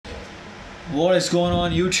What is going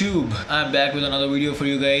on YouTube? I'm back with another video for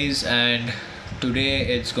you guys, and today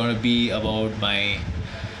it's gonna be about my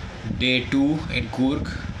day 2 in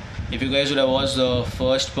Coorg. If you guys would have watched the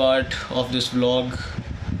first part of this vlog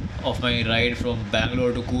of my ride from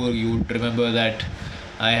Bangalore to Coorg, you would remember that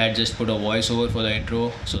I had just put a voiceover for the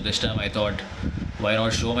intro. So this time I thought, why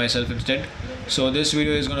not show myself instead? So this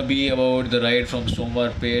video is gonna be about the ride from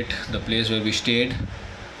Somwarpet, the place where we stayed,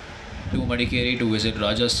 to Madikeri to visit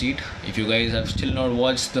Raja's seat. If you guys have still not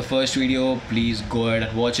watched the first video, please go ahead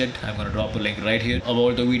and watch it. I'm gonna drop a link right here.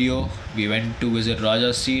 About the video, we went to visit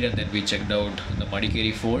Raja's seat and then we checked out the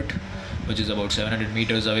Madikeri Fort, which is about 700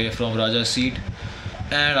 meters away from Raja's seat.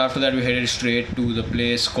 And after that we headed straight to the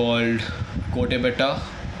place called Kote Betta,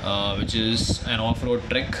 which is an off-road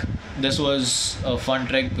trek. This was a fun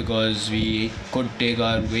trek because we could take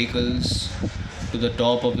our vehicles to the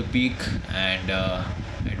top of the peak, and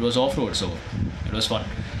it was off-road, so it was fun.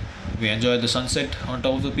 We enjoyed the sunset on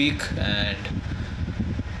top of the peak, and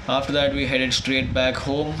after that we headed straight back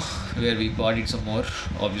home where we partied some more,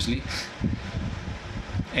 obviously.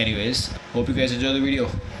 Anyways, hope you guys enjoy the video.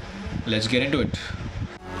 Let's get into it.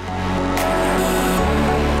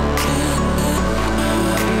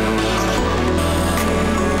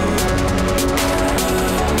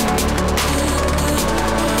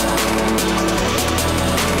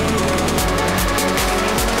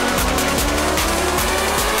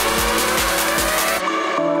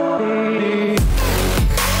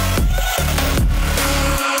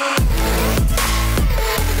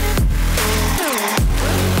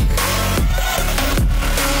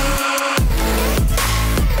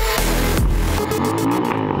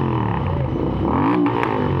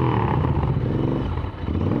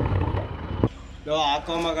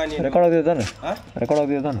 Record ಆಗ್ತಿದ್ದಾನೆ record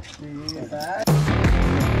ಆಗ್ತಿದ್ದಾನೆ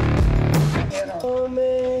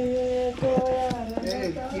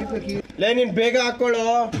ನೀನ್ ಬೇಗ ಹಾಕೊಳ್ಳು.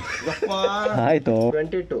 ಆಯ್ತು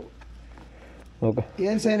 22 okay.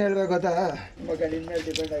 ಏನ್ sign ಹೇಳ್ಬೇಕು ಗೊತ್ತಾ ಮಗ, ನಿನ್ ಮೇಲೆ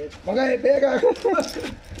depend ಆಗಿದೆ ಮಗ. ಬೇಗ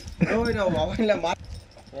ನಾವು ಅವೆಲ್ಲ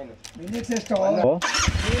ಮಿನಿಟ್ಸ್ ಎಷ್ಟು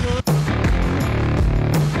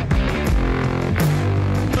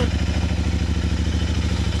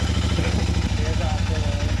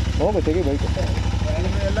ಹೋಗು, ತೆಗಿ ಬೈಕ್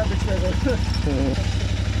ಎಲ್ಲ ಬಿಡ್ಬೇಕು.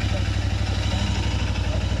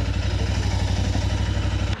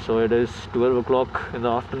 So it is 12 o'clock in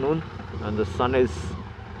the afternoon and the sun is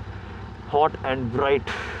hot and bright.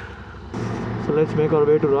 So let's make our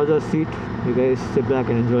way to Raja's seat. You guys sit back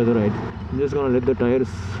and enjoy the ride. I'm just gonna let the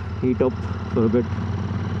tires heat up for a bit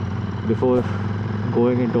before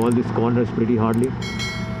going into all these corners pretty hardly.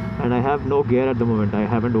 And I have no gear at the moment. I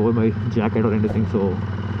haven't worn my jacket or anything, so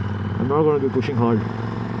I'm not going to be pushing hard.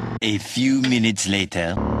 A few minutes later.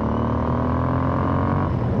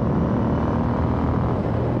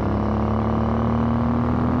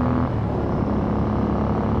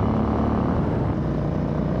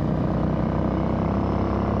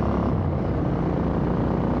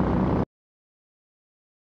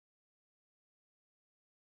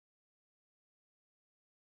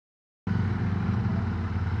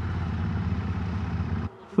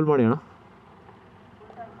 Full body, huh?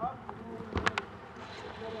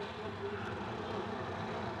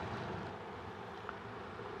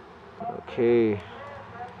 Okay,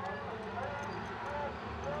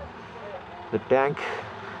 the tank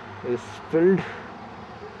is filled.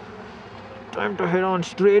 Time to head on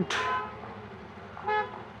straight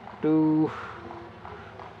to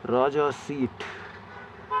Raja's seat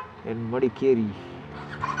in Madikeri.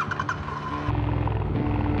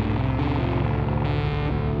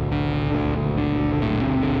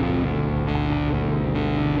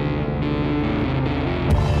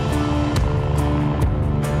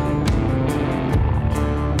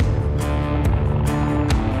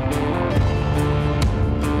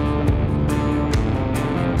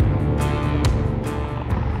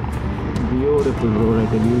 Beautiful road, I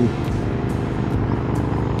tell you.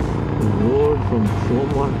 The road from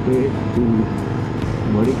Somwarpet to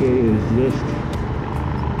Madikeri is just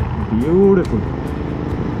beautiful.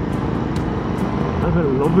 I'm in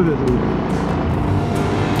love with this route.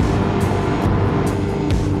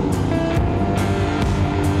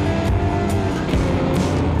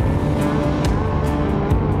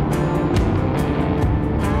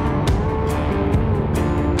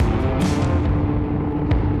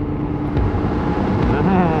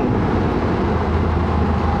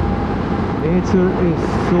 Nature is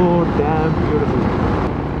so damn beautiful.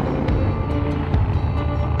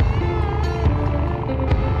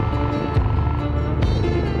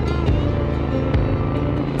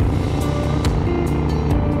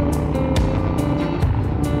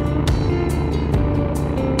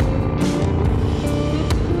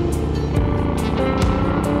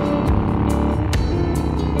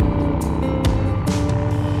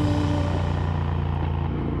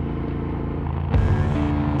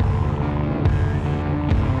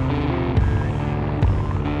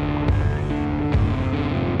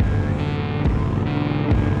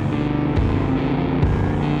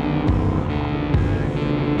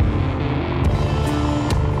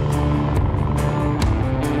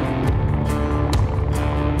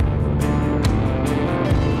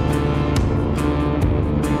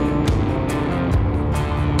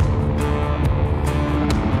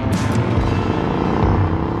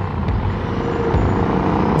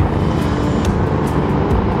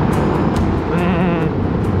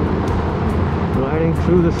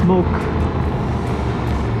 through the smoke,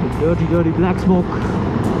 the dirty black smoke.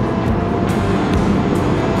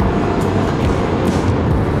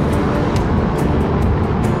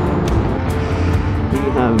 We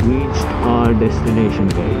have reached our destination,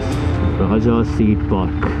 guys. Raja Seat Park.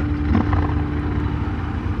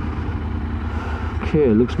 Okay,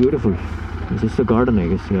 it looks beautiful. This is the garden, I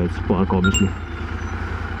guess. Yeah, it's a park, obviously.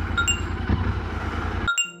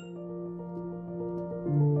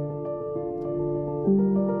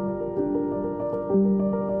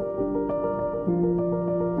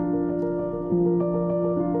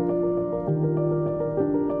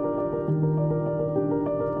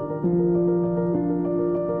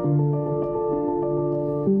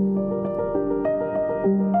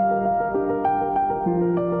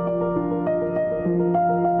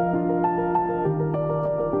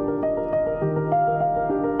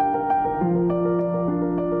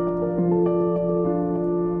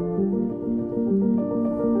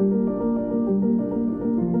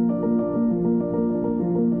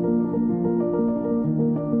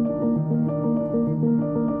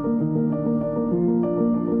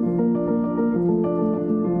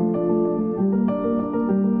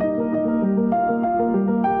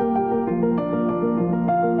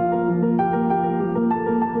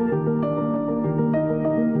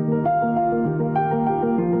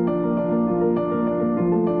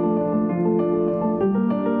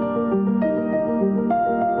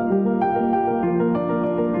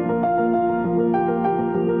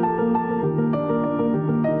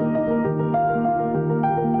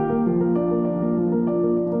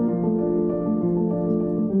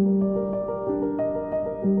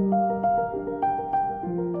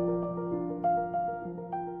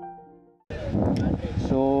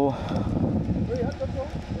 So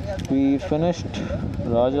we finished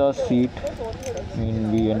Raja's Seat. I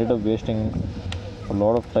mean, we ended up wasting a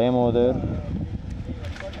lot of time over there.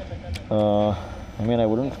 I mean, I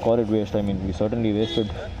wouldn't call it waste. I mean, we certainly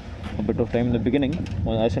wasted a bit of time in the beginning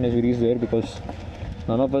as soon as we reached there, because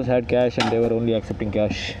none of us had cash and they were only accepting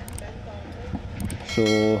cash.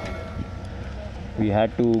 So we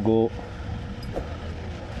had to go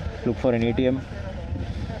look for an ATM.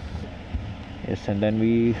 Yes, and then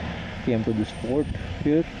we came to this fort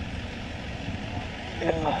here.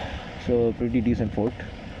 Yeah, so pretty decent fort.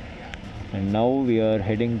 And now we are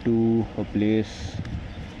heading to a place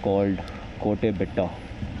called Kote Betta.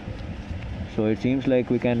 So it seems like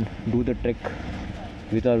we can do the trek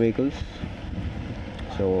with our vehicles.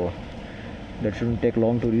 So that shouldn't take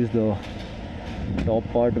long to reach the top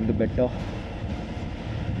part of the Betta.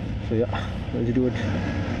 So yeah, let's do it.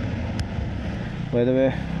 By the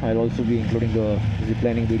way, I'll also be including the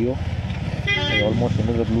ziplining video. I almost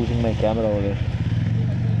ended up losing my camera over there.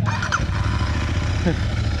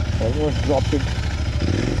 Almost dropped it.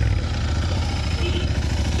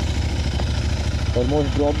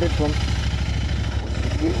 Almost dropped it from...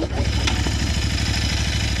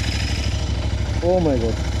 Oh my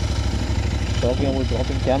god. Talking about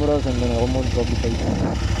dropping cameras and then I almost dropped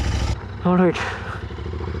it. Alright.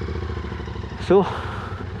 So,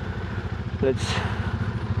 let's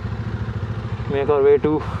make our way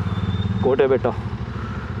to Kote Betta.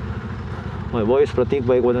 My voice Pratik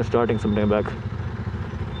bike wasn't starting some time back.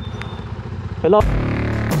 Hello.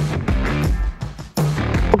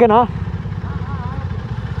 Okay now.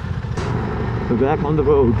 We're back on the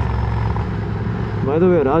road. By the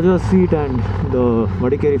way, Raja's Seat and the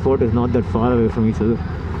Madikeri Fort is not that far away from each other.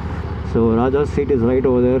 So Raja's Seat is right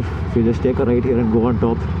over there. If you just take a right here and go on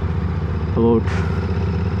top, about,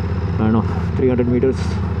 I don't know, 300 meters,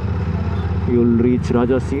 you'll reach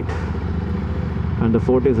Raja's Seat, and the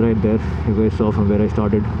fort is right there. You guys saw from where I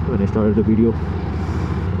started when I started the video.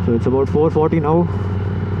 So it's about 4:40 now,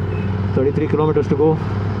 33 kilometers to go.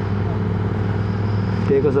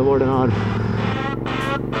 Take us about an hour.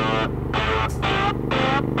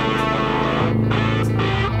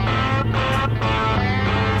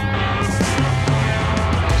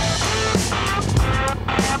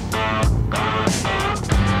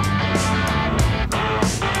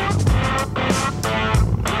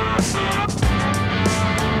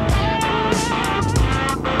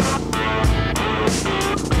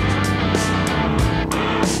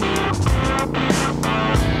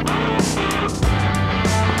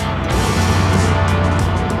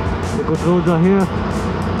 Good roads are here.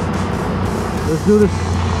 Let's do this.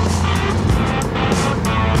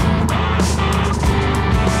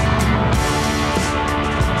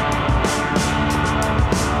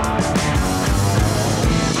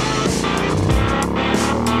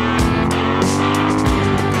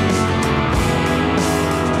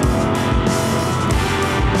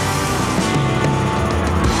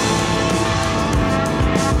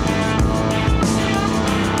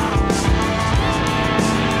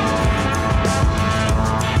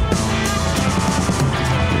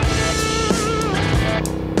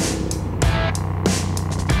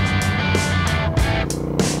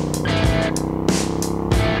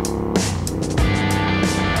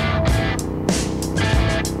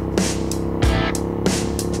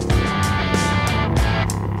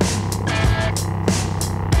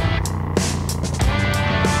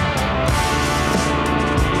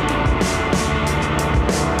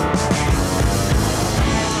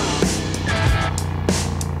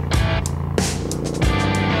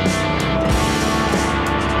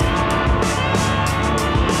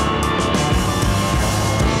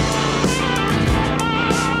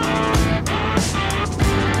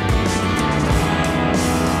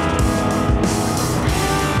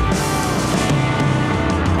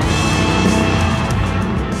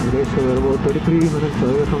 33 minutes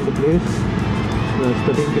away from the place. That's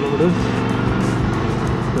 13 kilometers.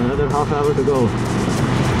 Another half hour to go.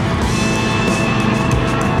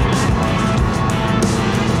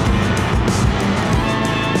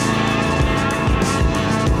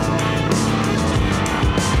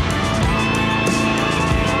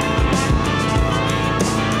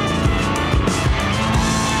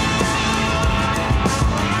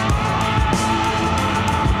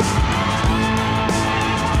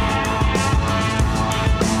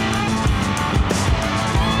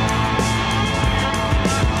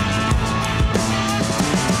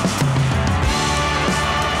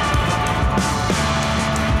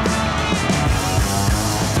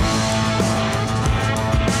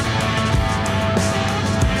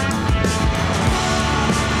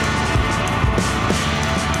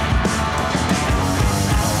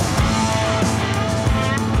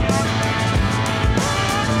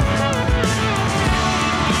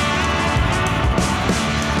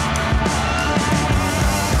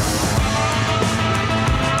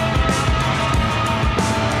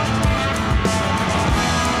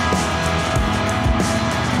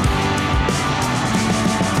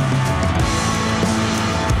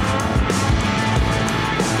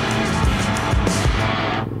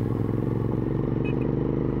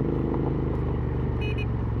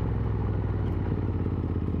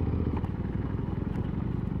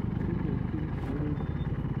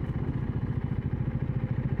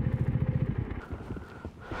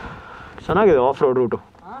 ಚೆನ್ನಾಗಿದೆ off-road route.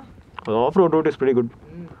 The off-road route is pretty good.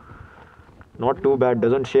 Not too bad,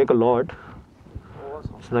 doesn't shake a lot.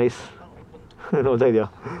 It's nice. ನೋಡ್ತಾ ಇದೆಯಾ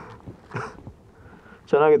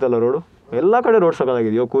ಚೆನ್ನಾಗಿತ್ತಲ್ಲ road ಎಲ್ಲ ಕಡೆ road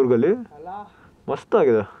ಸಕ್ಕತ್ತಾಗಿದೆಯೋ ಕೂರ್ಗಲ್ಲಿ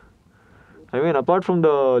ಮಸ್ತಾಗಿದೆ I mean apart from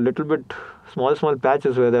the little bit small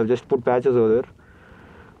patches where they have just put patches over there,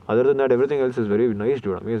 other than that everything else is very nice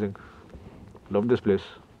dude, amazing. Love this place.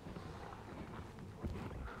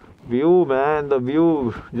 View man, the view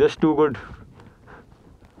just too good.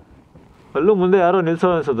 ಅಲ್ಲೂ ಮುಂದೆ ಯಾರೋ ನಿಲ್ಸೋ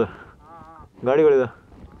ಅನ್ಸುತ್ತೆ ಗಾಡಿಗಳಿದೆ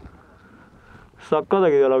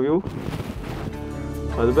ಸಕ್ಕತ್ತಾಗಿದೆಯಲ್ಲ view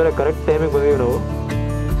ಅದು ಬೇರೆ correct ಟೈಮಿಗೆ ಬಂದೀವಿ ನಾವು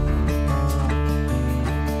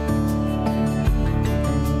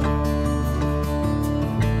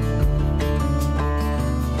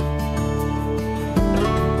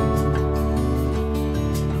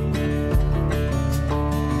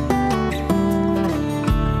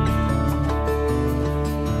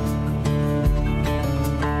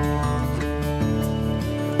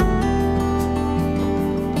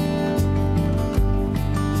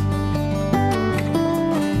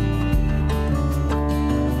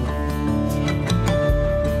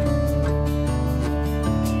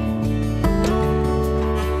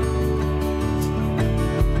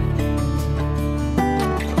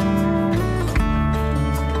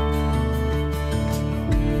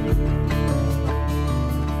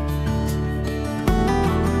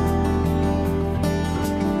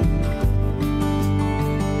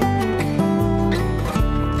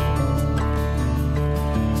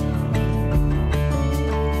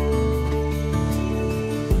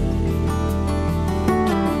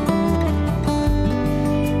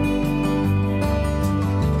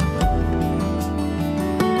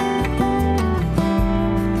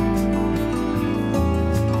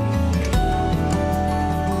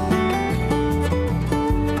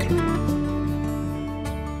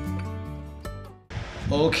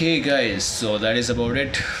Okay guys, so that is about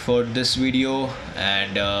it for this video,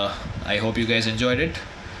 and I hope you guys enjoyed it.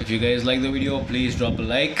 If you guys like the video, please drop a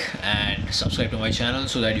like and subscribe to my channel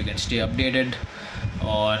so that you can stay updated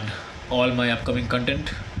on all my upcoming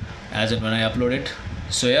content as and when I upload it.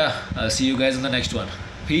 So yeah, I'll see you guys in the next one.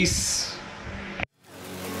 Peace.